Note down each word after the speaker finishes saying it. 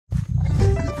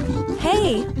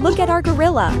Hey, look at our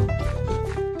gorilla.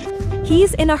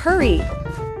 He's in a hurry.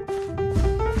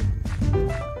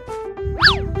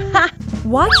 Ha!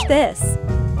 Watch this.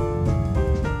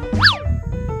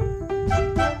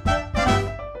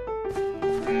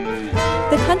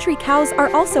 The country cows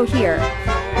are also here.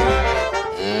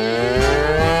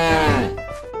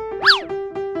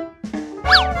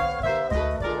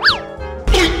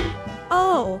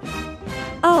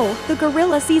 Oh, the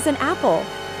gorilla sees an apple.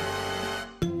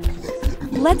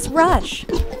 Let's rush.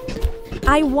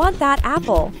 I want that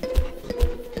apple.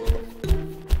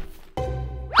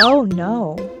 Oh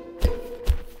no.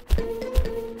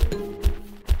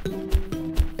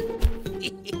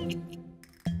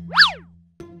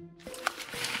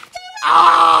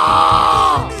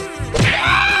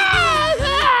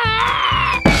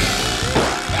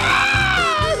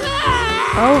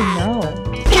 Oh no.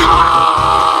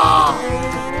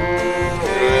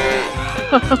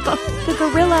 The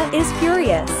gorilla is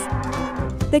furious.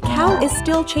 The cow is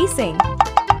still chasing.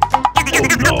 Oh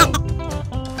no!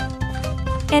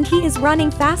 And he is running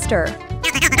faster.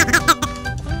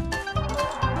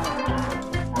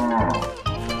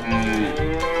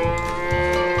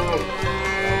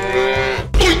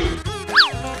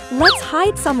 Let's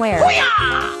hide somewhere.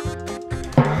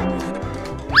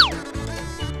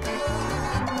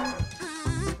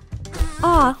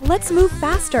 Aw, let's move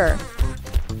faster.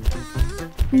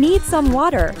 Need some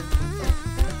water.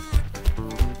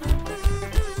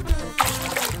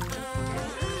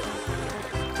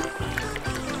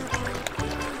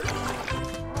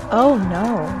 Oh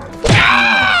no.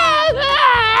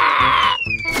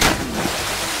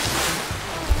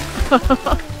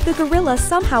 The gorilla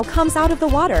somehow comes out of the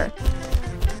water.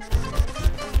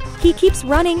 He keeps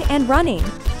running and running.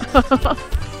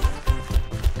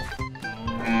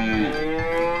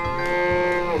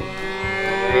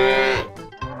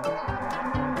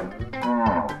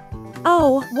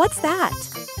 Oh, what's that?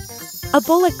 A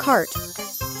Bullock cart.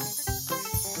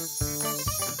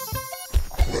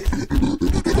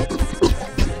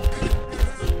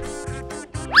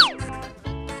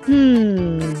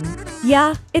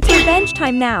 Yeah, it's revenge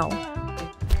time now.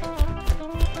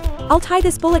 I'll tie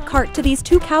this Bullock cart to these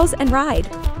two cows and ride.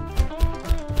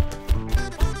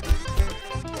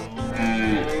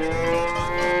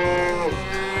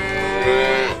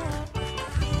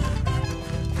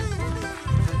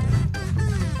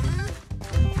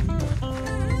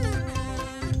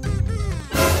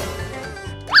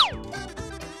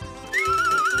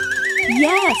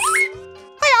 Yes!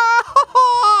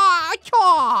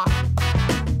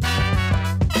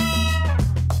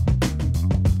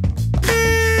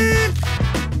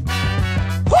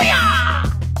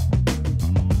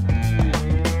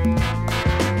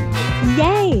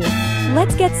 Yay!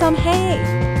 Let's get some hay!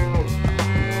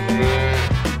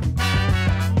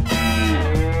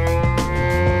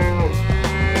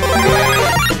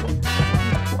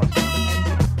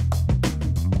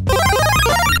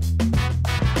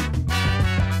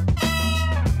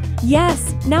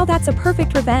 Yes, now that's a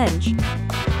perfect revenge.